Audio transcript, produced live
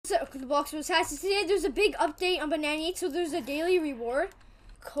what's up? The BLOX was has today. There's a big update on Banana Eats, so there's a daily reward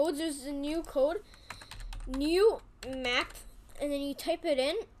code. There's a new code, new map, and then you type it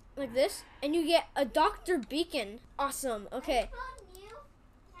in like this, and you get a Dr. Beacon. Awesome. Okay.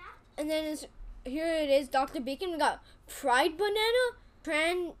 And then here it is, Dr. Beacon. We got Pride Banana,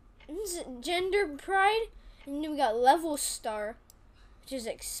 Transgender Pride, and then we got Level Star, which is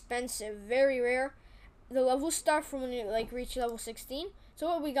expensive, very rare. The Level Star from when you reach level 16. So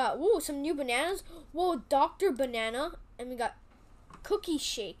what we got? Whoa, some new bananas. Whoa, Dr. Banana, and we got Cookie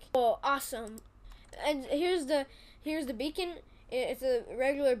Shake. Oh, awesome! And here's the beacon. It's a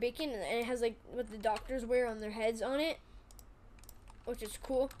regular beacon, and it has what the doctors wear on their heads on it, which is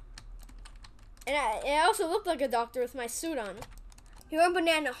cool. And it also looked like a doctor with my suit on. Here on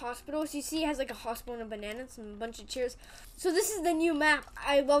Banana Hospital, so you see it has a hospital and a banana and a bunch of chairs. So this is the new map.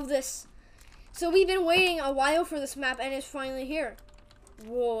 I love this. So we've been waiting a while for this map, and it's finally here.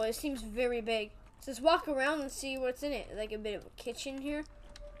 Whoa, it seems very big. So let's walk around and see what's in it. Like a bit of a kitchen here.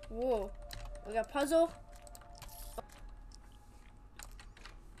 Whoa, we got puzzle.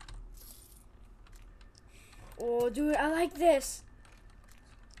 Oh, dude, I like this.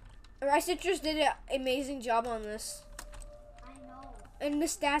 Rice Citrus did an amazing job on this. I know. And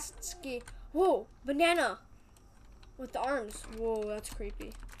Miss Datsky. Whoa, banana with the arms. Whoa, that's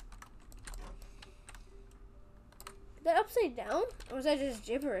creepy. Is that upside down? Or was that just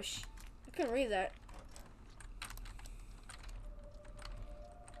gibberish? I couldn't read that.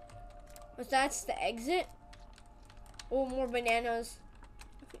 Was that's the exit? Oh, more bananas.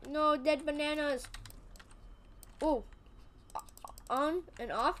 No, dead bananas. Oh, on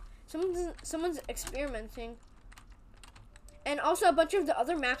and off. Someone's experimenting. And also a bunch of the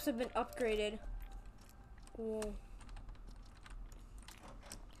other maps have been upgraded. Whoa.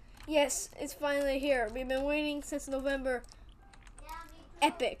 Yes, it's finally here. We've been waiting since November. Yeah, me too.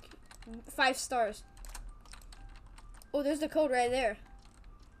 Epic. 5 stars. Oh, there's the code right there.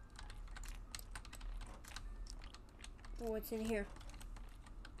 Oh, what's in here?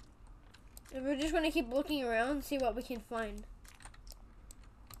 And we're just going to keep looking around and see what we can find.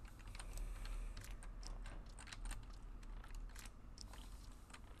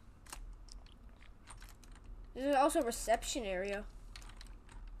 There's also a reception area.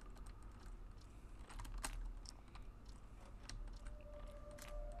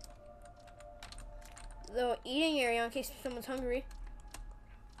 The eating area in case someone's hungry.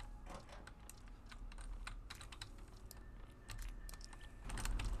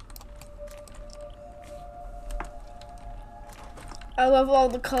 I love all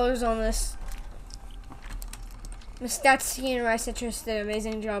the colors on this. Miss Statsky and Rice Citrus did an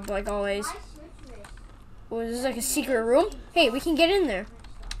amazing job, like always. I switched this. Oh, this is like a secret room? Hey, we can get in there.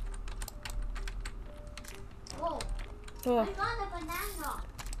 Whoa. Oh, I found a banana.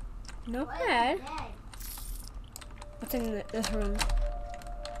 not Why is it bad. dead? What's in this room?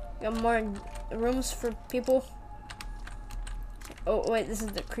 Got more rooms for people. Oh, wait, this is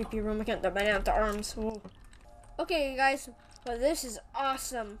the creepy room. I can't the banana with the arms. Whoa. Okay, guys. Well, this is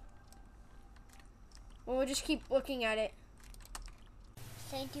awesome. Well, we'll just keep looking at it.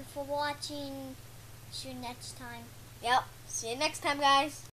 Thank you for watching. See you next time. Yep. See you next time, guys.